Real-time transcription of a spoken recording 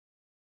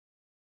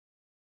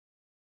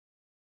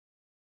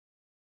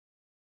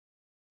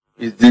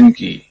اس دن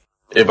کی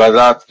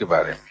عبادات کے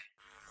بارے میں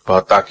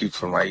بہت تاکید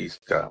فرمائی، اس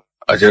کا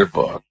اجر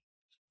بہت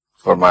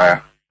فرمایا۔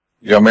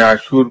 یوم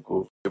عاشور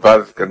کو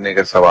عبادت کرنے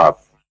کا ثواب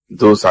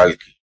 2 سال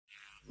کی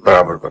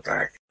برابر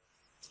بتایا گیا۔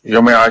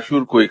 یوم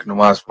عاشور کو ایک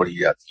نماز پڑھی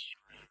جاتی ہے،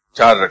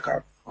 4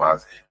 رکعت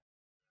نماز ہے،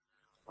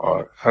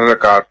 اور ہر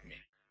رکعت میں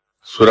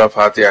سورہ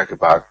فاتحہ کے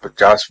بعد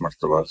 50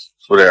 مرتبہ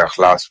سورہ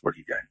اخلاص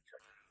پڑھی جائے،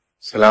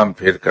 سلام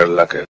پھیر کر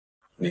اللہ کے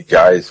اپنی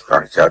جائز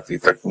خواہشاتی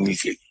تکمیل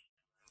کے لیے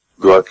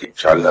دعا کی،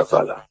 انشاءاللہ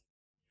تعالی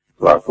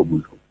دعا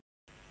قبول ہو۔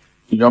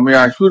 یوم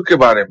عاشور کے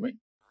بارے میں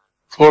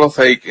تھوڑا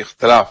سا ایک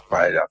اختلاف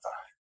پایا جاتا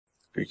ہے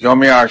کہ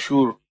یوم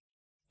عاشور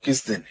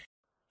کس دن ہے۔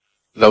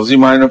 لفظی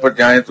معنی پر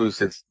جائیں تو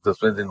اسے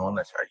 10ویں دن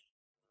ہونا چاہیے،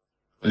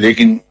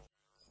 لیکن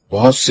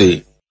بہت سے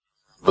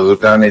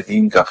بزرگان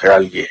دین کا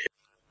خیال یہ ہے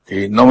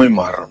کہ 9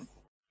 محرم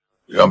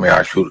یوم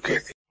عاشور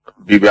کہتے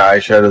ہیں۔ بی بی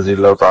عائشہ رضی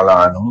اللہ تعالی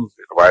عنہ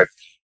سے روایت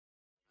کی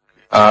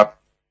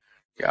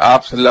کہ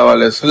آپ صلی اللہ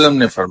علیہ وسلم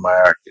نے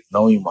فرمایا کہ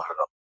 9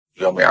 محرم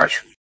یوم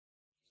عاشور۔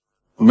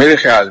 میرے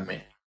خیال میں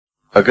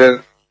اگر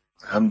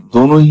ہم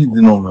دونوں ہی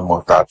دنوں میں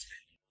محتاط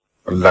رہیں،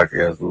 اللہ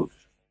کے حضور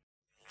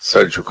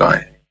سر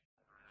جھکائیں،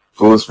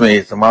 تو اس میں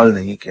احتمال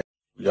نہیں کہ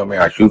یوم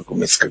عاشور کو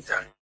مس کر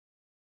جائیں۔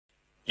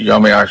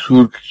 یوم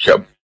عاشور کی شب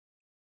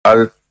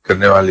عبادت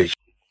کرنے والے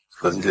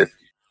فضیلت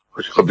کی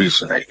خوشخبری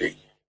سنائی گئی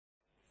ہے۔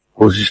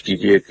 کوشش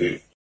کیجیے کہ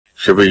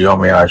شب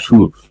یوم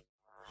عاشور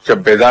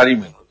شب بیداری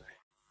میں گزرے،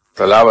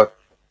 تلاوت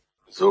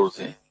زور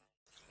سے،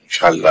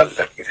 انشاءاللہ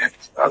اللہ کی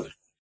رحمت سے